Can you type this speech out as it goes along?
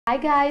Hi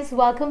guys,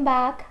 welcome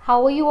back.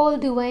 How are you all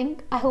doing?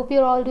 I hope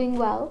you're all doing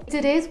well.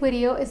 Today's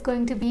video is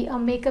going to be a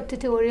makeup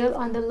tutorial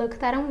on the look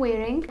that I'm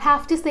wearing. I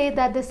have to say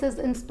that this is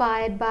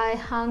inspired by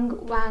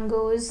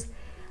Vanngo's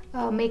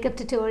makeup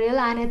tutorial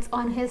and it's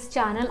on his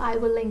channel. I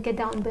will link it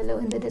down below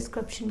in the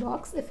description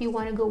box if you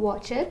want to go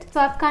watch it. So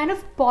I've kind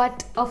of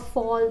bought a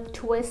fall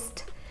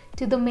twist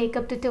to the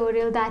makeup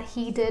tutorial that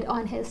he did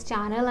on his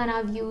channel, and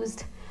I've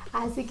used,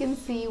 as you can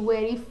see,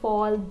 very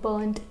fall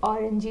burnt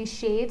orangey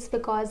shades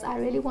because I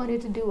really wanted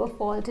to do a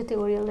fall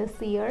tutorial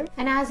this year.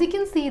 And as you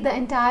can see, the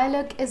entire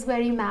look is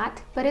very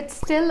matte, but it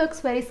still looks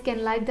very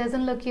skin-like,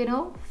 doesn't look, you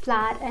know,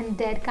 flat and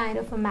dead kind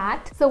of a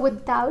matte. So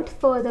without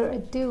further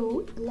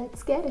ado,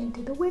 let's get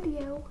into the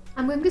video.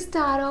 I'm going to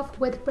start off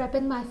with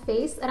prepping my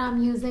face, and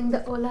I'm using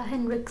the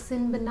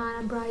Henriksen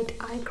Banana Bright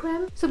Eye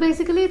Cream. So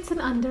basically it's an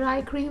under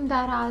eye cream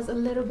that has a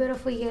little bit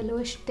of a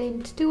yellowish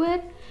tint to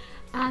it,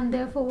 and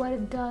therefore what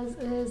it does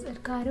is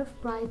it kind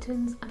of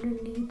brightens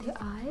underneath your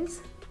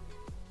eyes.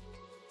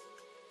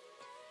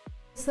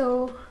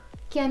 So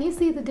can you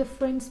see the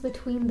difference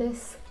between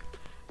this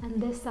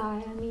and this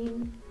eye? I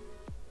mean,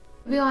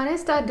 to be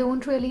honest, I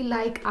don't really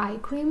like eye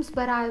creams,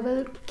 but I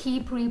will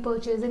keep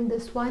repurchasing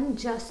this one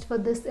just for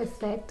this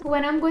effect.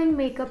 When I'm going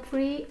makeup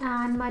free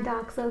and my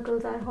dark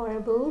circles are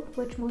horrible,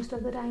 which most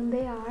of the time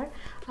they are,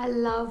 I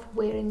love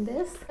wearing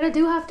this. But I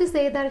do have to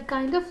say that it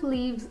kind of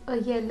leaves a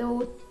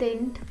yellow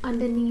tint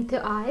underneath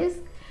your eyes,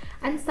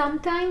 and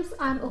sometimes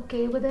I'm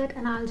okay with it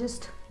and I'll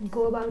just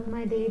go about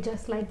my day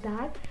just like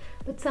that.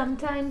 But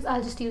sometimes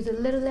I'll just use a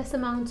little less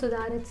amount so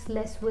that it's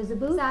less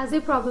visible. So as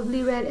you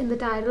probably read in the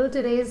title,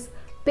 today's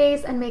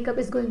base and makeup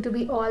is going to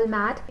be all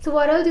matte. So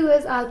what I'll do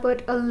is I'll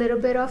put a little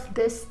bit of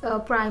this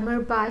primer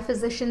by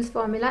Physicians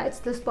Formula. It's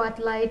the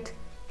Spotlight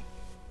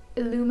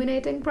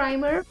Illuminating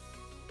Primer.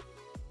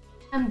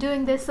 I'm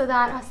doing this so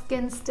that our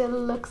skin still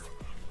looks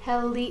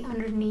healthy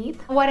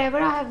underneath. Whatever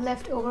I have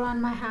left over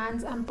on my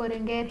hands, I'm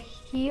putting it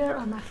here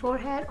on my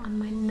forehead, on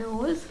my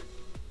nose,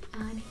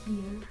 and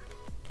here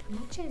on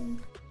my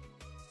chin.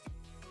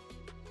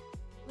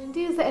 I'm going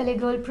to use the LA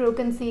Girl Pro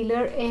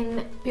Concealer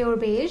in Pure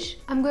Beige.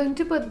 I'm going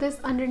to put this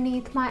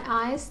underneath my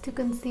eyes to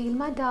conceal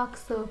my dark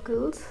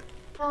circles.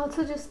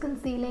 Also just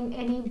concealing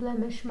any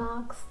blemish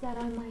marks that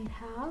I might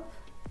have.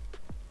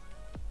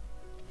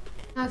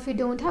 Now if you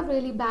don't have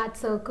really bad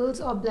circles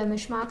or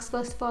blemish marks,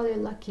 first of all, you're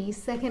lucky.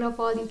 Second of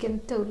all, you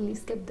can totally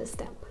skip this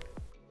step.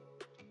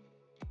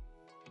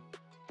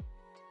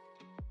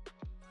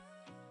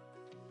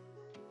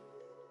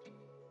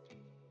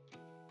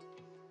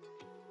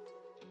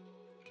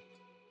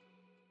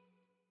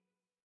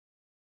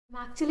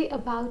 I'm actually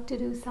about to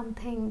do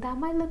something that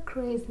might look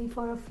crazy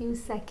for a few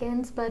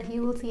seconds, but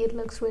you will see it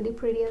looks really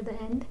pretty at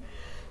the end.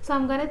 So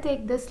I'm gonna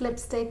take this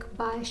lipstick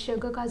by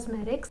Sugar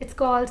Cosmetics. It's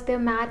called their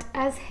Matte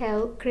as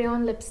Hell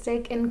Crayon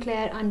Lipstick in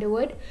Claire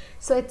Underwood.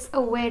 So it's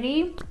a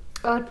very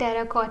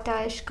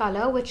terracotta-ish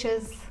color, which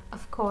is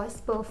of course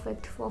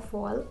perfect for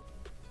fall.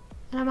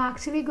 And I'm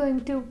actually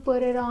going to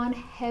put it on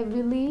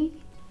heavily,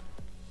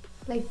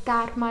 like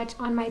that much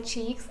on my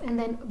cheeks, and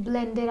then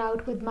blend it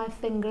out with my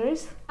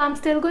fingers. I'm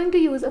still going to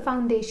use a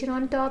foundation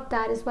on top.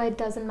 That is why it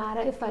doesn't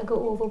matter if I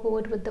go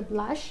overboard with the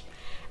blush.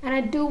 And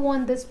I do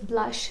want this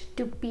blush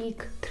to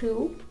peek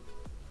through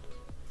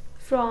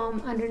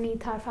from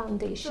underneath our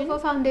foundation. So for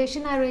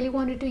foundation, I really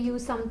wanted to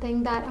use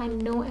something that I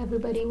know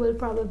everybody will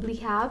probably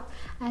have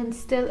and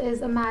still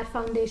is a matte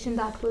foundation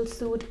that will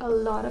suit a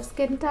lot of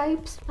skin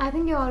types. I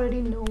think you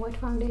already know what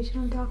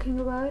foundation I'm talking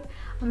about.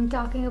 I'm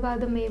talking about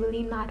the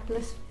Maybelline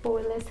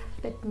Matte+Poreless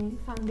Fit Me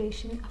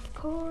foundation, of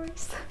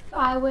course.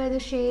 I wear the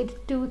shade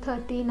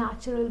 230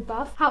 Natural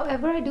Buff.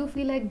 However, I do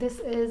feel like this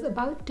is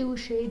about 2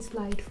 shades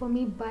light for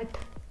me, but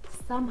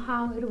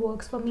somehow it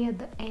works for me at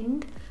the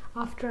end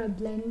after I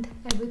blend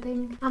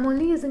everything. I'm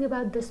only using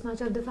about this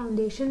much of the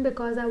foundation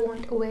because I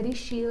want a very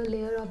sheer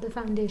layer of the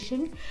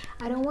foundation.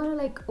 I don't want to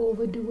like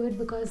overdo it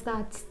because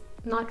that's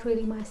not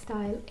really my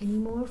style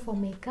anymore for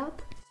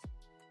makeup.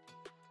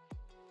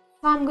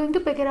 So I'm going to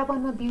pick it up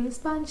on my beauty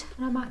sponge,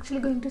 and I'm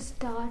actually going to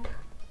start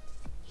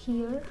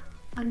here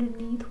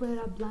underneath where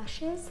our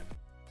blush is.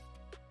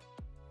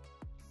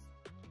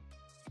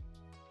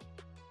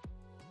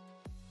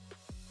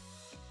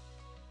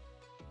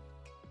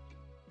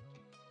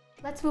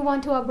 Let's move on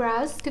to our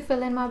brows. To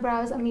fill in my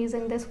brows, I'm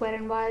using this Wet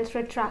n Wild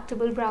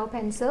Retractable Brow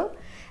Pencil.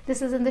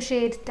 This is in the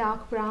shade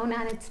Dark Brown,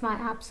 and it's my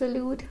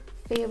absolute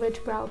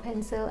favorite brow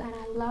pencil, and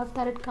I love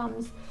that it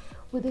comes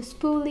with a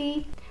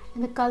spoolie,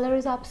 and the color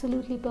is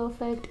absolutely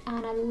perfect,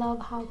 and I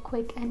love how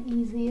quick and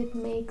easy it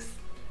makes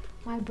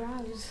my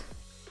brows.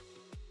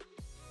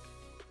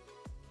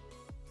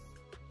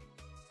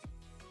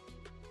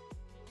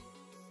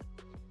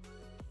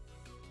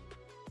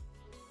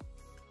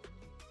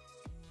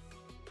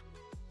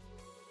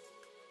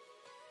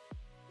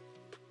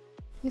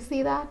 You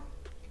see that?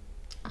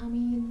 I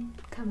mean,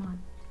 come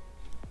on.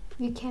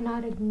 You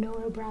cannot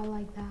ignore a brow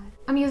like that.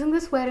 I'm using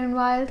this Wet n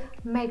Wild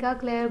Mega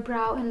Clear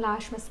Brow and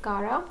Lash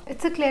Mascara.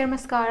 It's a clear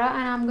mascara,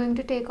 and I'm going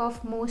to take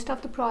off most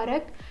of the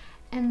product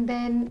and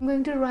then I'm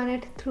going to run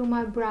it through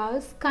my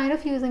brows, kind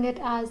of using it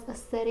as a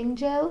setting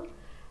gel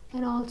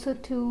and also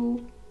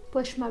to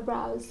push my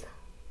brows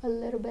a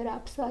little bit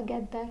up so I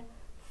get that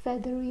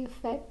feathery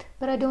effect,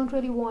 but I don't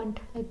really want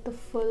like the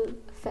full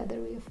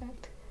feathery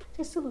effect,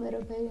 just a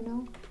little bit, you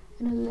know,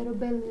 and a little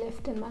bit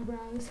lift in my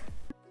brows.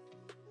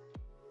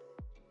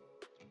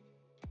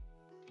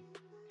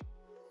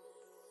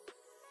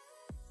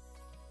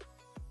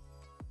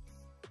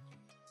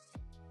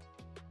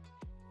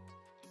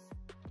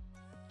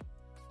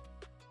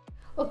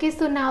 Okay,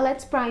 so now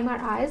let's prime our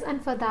eyes,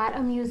 and for that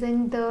I'm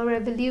using the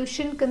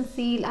Revolution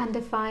Conceal and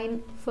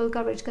Define Full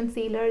Coverage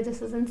Concealer.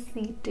 This is in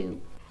C2.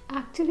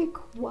 Actually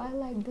quite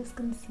like this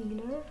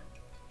concealer.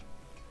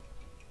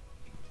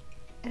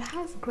 It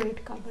has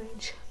great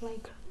coverage,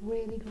 like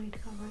really great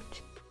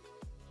coverage.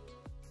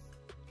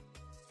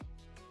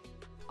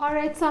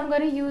 Alright, so I'm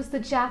going to use the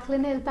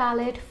Jaclyn Hill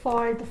palette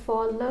for the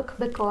fall look,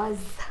 because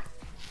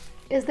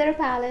is there a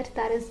palette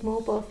that is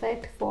more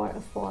perfect for a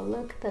fall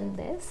look than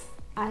this?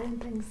 I don't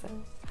think so.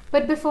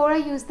 But before I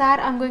use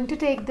that, I'm going to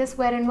take this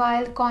Wet n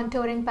Wild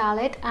contouring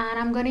palette and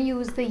I'm going to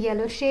use the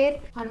yellow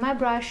shade on my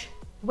brush,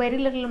 very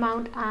little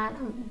amount, and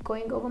I'm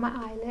going over my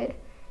eyelid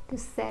to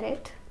set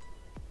it.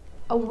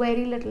 A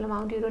very little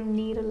amount, you don't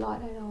need a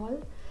lot at all,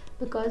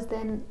 because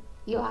then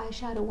your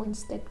eyeshadow won't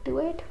stick to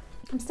it.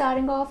 I'm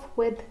starting off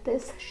with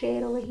this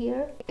shade over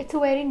here. It's a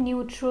very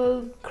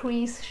neutral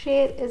crease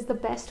shade is the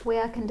best way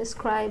I can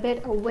describe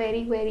it. A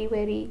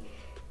very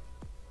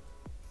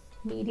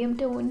medium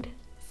toned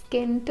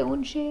skin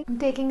tone shade. I'm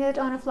taking it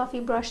on a fluffy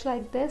brush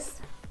like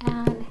this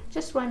and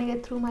just running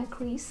it through my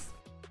crease.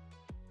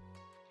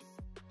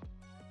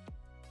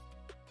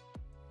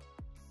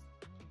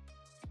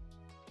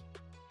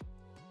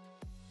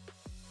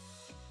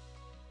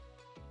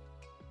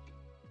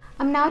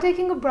 I'm now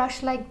taking a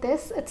brush like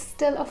this. It's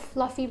still a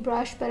fluffy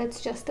brush, but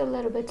it's just a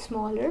little bit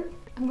smaller.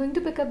 I'm going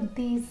to pick up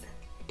these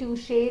two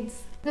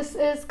shades. This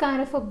is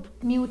kind of a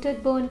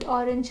muted burnt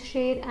orange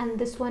shade and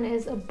this one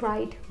is a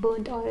bright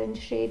burnt orange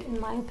shade in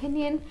my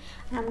opinion,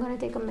 and I'm going to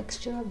take a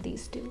mixture of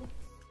these two.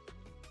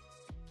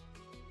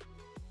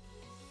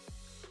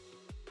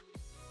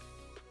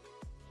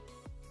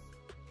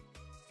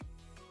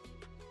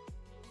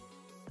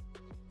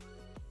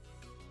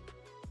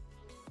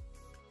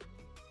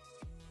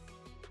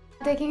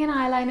 Taking an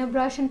eyeliner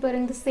brush and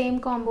putting the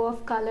same combo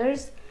of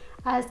colors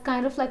as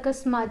kind of like a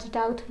smudged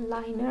out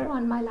liner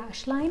on my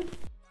lash line.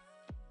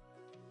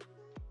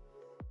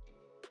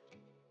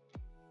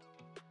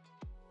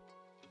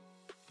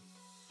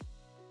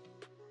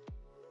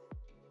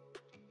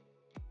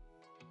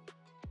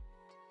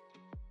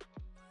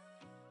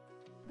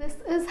 This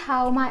is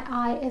how my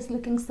eye is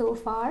looking so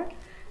far.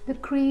 The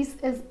crease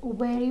is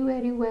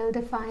very well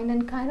defined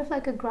and kind of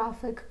like a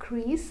graphic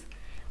crease.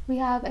 We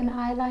have an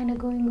eyeliner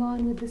going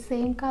on with the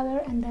same color,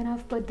 and then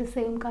I've put the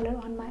same color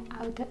on my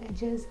outer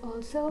edges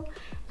also,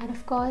 and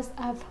of course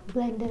I've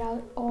blended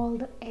out all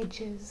the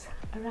edges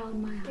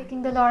around my eye.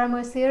 Taking the Laura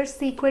Mercier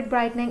Secret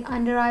Brightening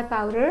Under Eye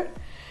Powder,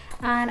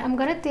 and I'm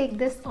gonna take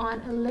this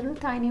on a little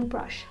tiny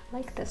brush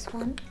like this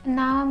one.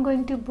 Now I'm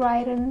going to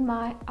brighten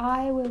my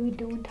eye where we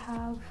don't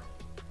have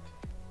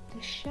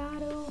the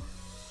shadow.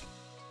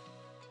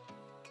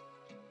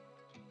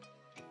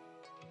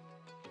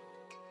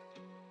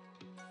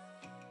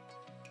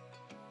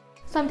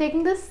 So I'm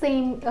taking the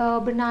same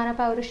banana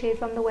powder shade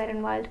from the Wet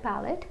n Wild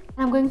palette.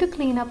 I'm going to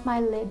clean up my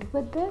lid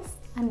with this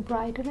and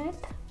brighten it.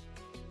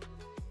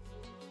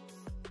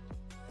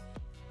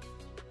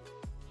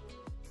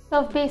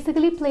 So I've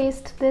basically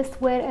placed this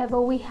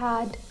wherever we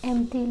had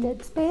empty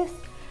lid space,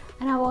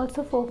 and I've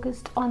also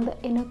focused on the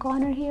inner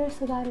corner here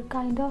so that it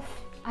kind of,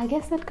 I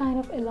guess it kind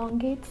of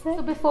elongates it.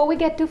 So before we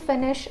get to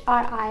finish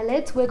our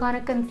eyelids, we're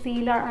gonna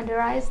conceal our under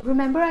eyes.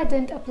 Remember, I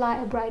didn't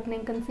apply a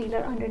brightening concealer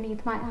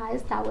underneath my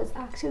eyes. That was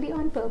actually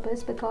on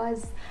purpose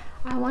because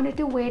I wanted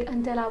to wait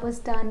until I was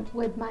done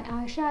with my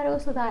eyeshadow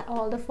so that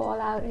all the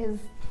fallout is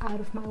out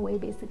of my way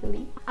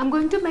basically. I'm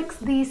going to mix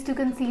these two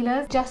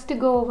concealers just to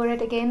go over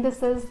it again.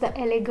 This is the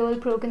LA Girl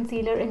Pro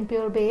Concealer in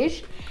Pure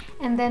Beige,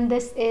 and then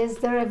this is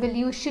the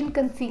Revolution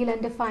Conceal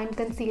and Define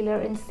Concealer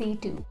in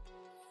C2.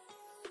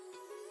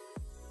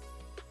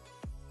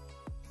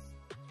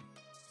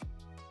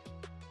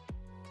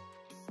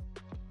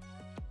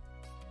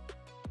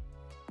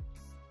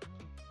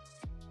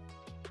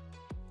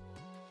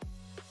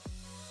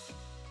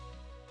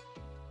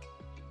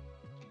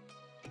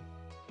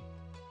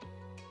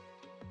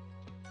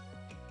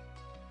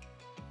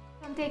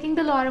 I'm taking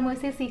the Laura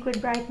Mercier Secret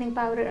Brightening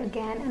Powder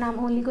again, and I'm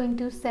only going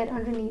to set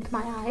underneath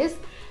my eyes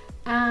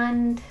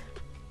and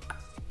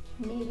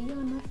maybe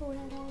on my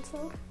forehead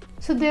also.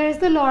 So there is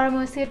the Laura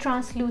Mercier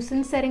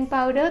Translucent Setting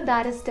Powder.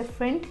 That is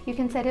different. You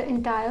can set your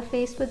entire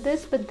face with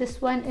this, but this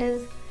one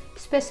is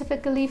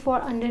specifically for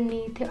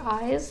underneath your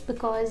eyes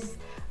because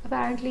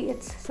apparently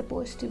it's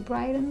supposed to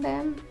brighten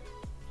them.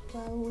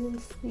 Well, we'll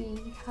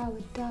see how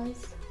it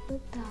does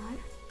with that.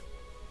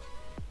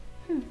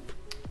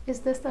 Is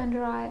this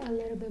under eye a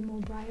little bit more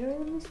brighter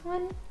than this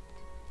one?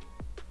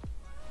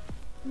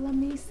 Let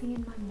me see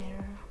in my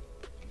mirror.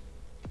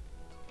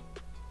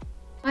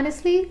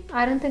 Honestly,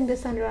 I don't think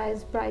this under eye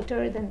is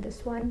brighter than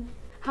this one.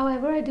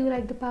 However, I do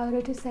like the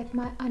powder to set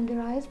my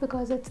under eyes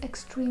because it's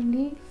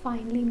extremely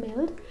finely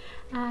milled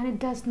and it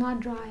does not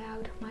dry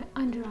out my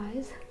under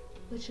eyes,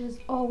 which is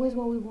always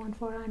what we want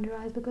for our under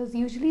eyes because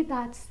usually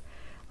that's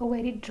a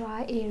very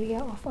dry area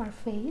of our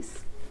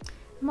face.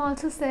 I'm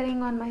also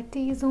setting on my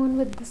T-zone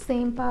with the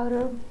same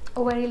powder,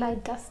 a very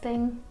light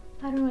dusting.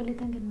 I don't really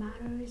think it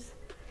matters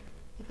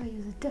if I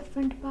use a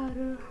different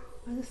powder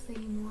or the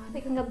same one.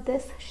 Picking up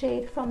this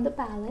shade from the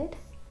palette,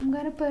 I'm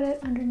gonna put it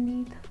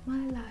underneath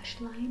my lash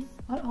line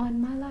or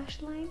on my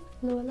lash line,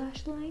 lower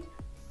lash line.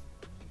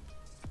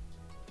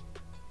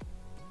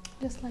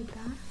 Just like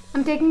that.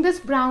 I'm taking this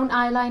brown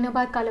eyeliner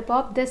by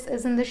Colourpop. This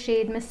is in the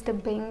shade Mr.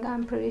 Bing,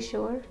 I'm pretty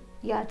sure.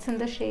 Yeah, it's in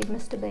the shade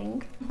Mr.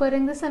 Bing. I'm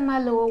putting this in my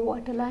lower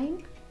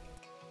waterline.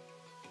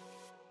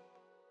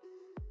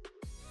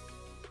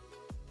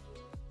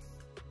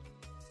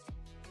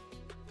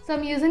 So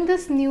I'm using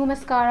this new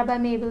mascara by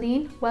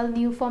Maybelline. Well,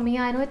 new for me.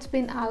 I know it's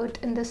been out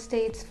in the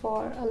States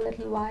for a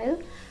little while,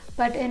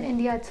 but in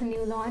India it's a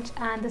new launch.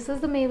 And this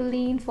is the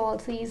Maybelline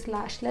Falsies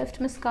Lash Lift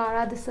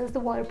Mascara. This is the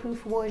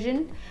waterproof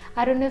version.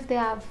 I don't know if they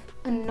have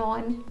a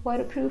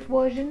non-waterproof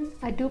version.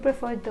 I do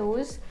prefer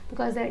those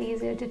because they're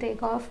easier to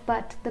take off,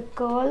 but the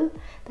curl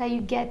that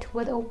you get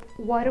with a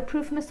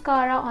waterproof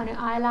mascara on your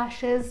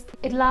eyelashes,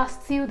 it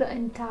lasts you the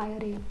entire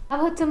day. I've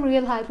heard some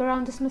real hype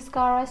around this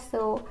mascara,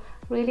 so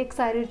really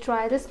excited to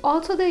try this.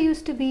 Also, there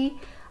used to be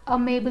a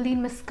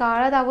Maybelline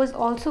mascara that was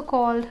also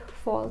called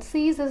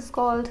Falsies. This is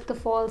called the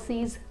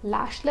Falsies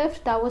Lash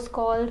Lift. That was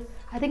called,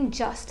 I think,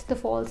 just the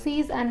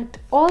Falsies, and it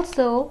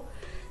also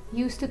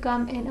used to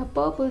come in a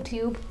purple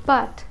tube,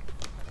 but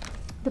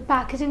the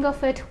packaging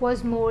of it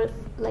was more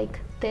like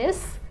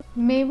this.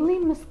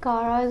 Maybelline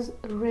mascaras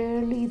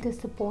rarely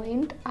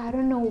disappoint. I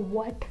don't know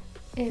what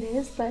it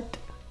is, but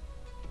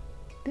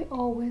they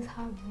always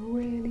have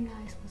really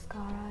nice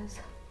mascaras.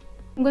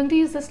 I'm going to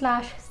use this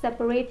lash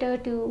separator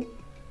to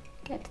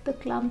get the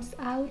clumps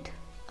out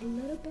a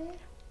little bit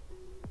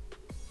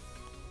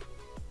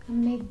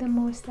and make them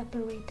more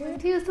separated. I'm going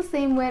to use the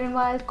same Wet n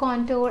Wild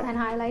contour and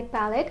highlight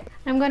palette.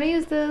 I'm going to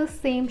use the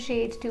same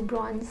shade to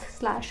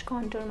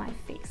bronze/contour my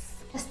face.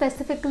 I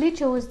specifically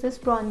chose this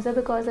bronzer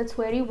because it's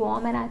very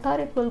warm and I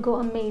thought it will go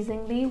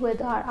amazingly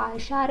with our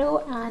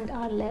eyeshadow and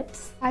our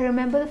lips. I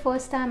remember the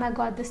first time I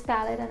got this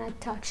palette and I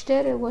touched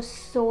it, it was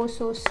so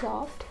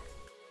soft.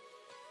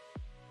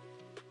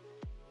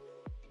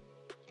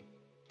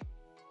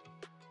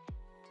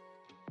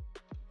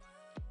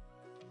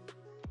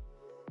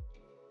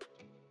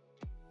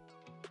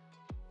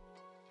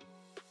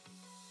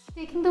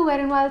 Taking the Wet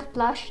n Wild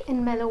blush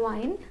in Mellow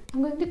Wine,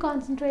 I'm going to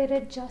concentrate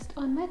it just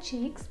on my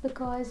cheeks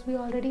because we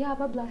already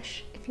have a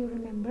blush, if you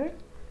remember.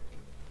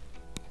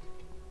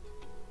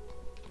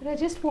 But I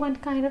just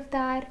want kind of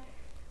that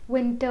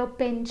winter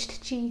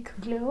pinched cheek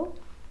glow.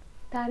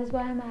 That is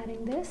why I'm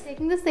adding this.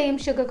 Taking the same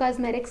Sugar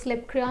Cosmetics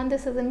lip crayon,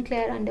 this is in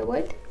Clear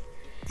Underwood,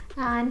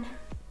 and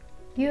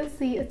you'll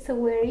see it's a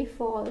very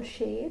fall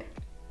shade.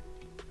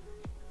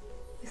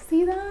 You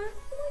see that?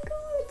 Oh my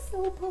god, it's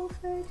so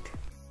perfect.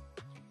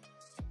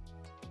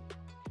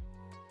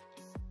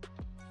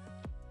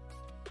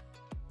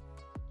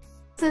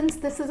 Since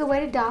this is a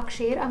very dark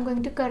shade, I'm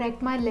going to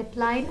correct my lip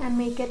line and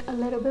make it a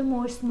little bit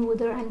more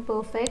smoother and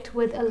perfect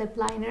with a lip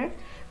liner.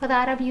 For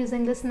that, I'm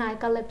using this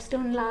Nika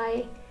Lipstone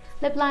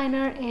lip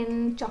liner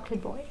in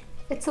Chocolate Boy.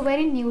 It's a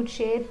very nude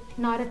shade,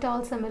 not at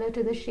all similar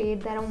to the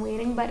shade that I'm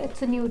wearing, but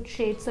it's a nude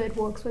shade, so it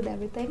works with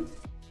everything.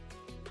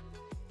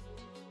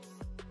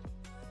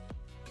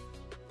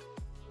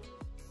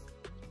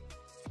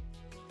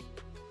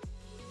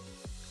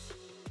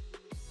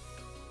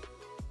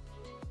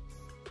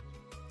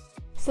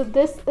 So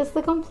this is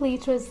the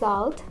complete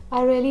result.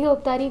 I really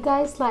hope that you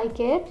guys like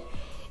it.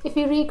 If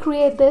you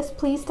recreate this,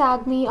 please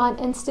tag me on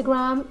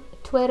Instagram,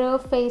 Twitter,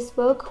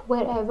 Facebook,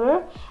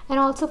 wherever, and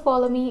also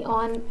follow me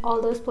on all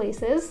those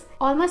places.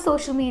 All my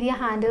social media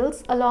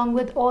handles, along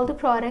with all the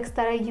products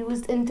that I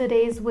used in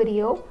today's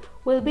video,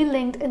 will be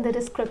linked in the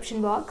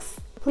description box.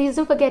 Please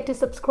don't forget to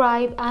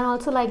subscribe and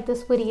also like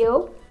this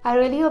video. I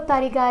really hope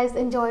that you guys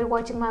enjoyed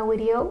watching my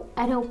video,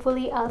 and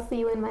hopefully I'll see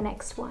you in my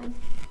next one.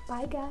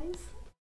 Bye guys.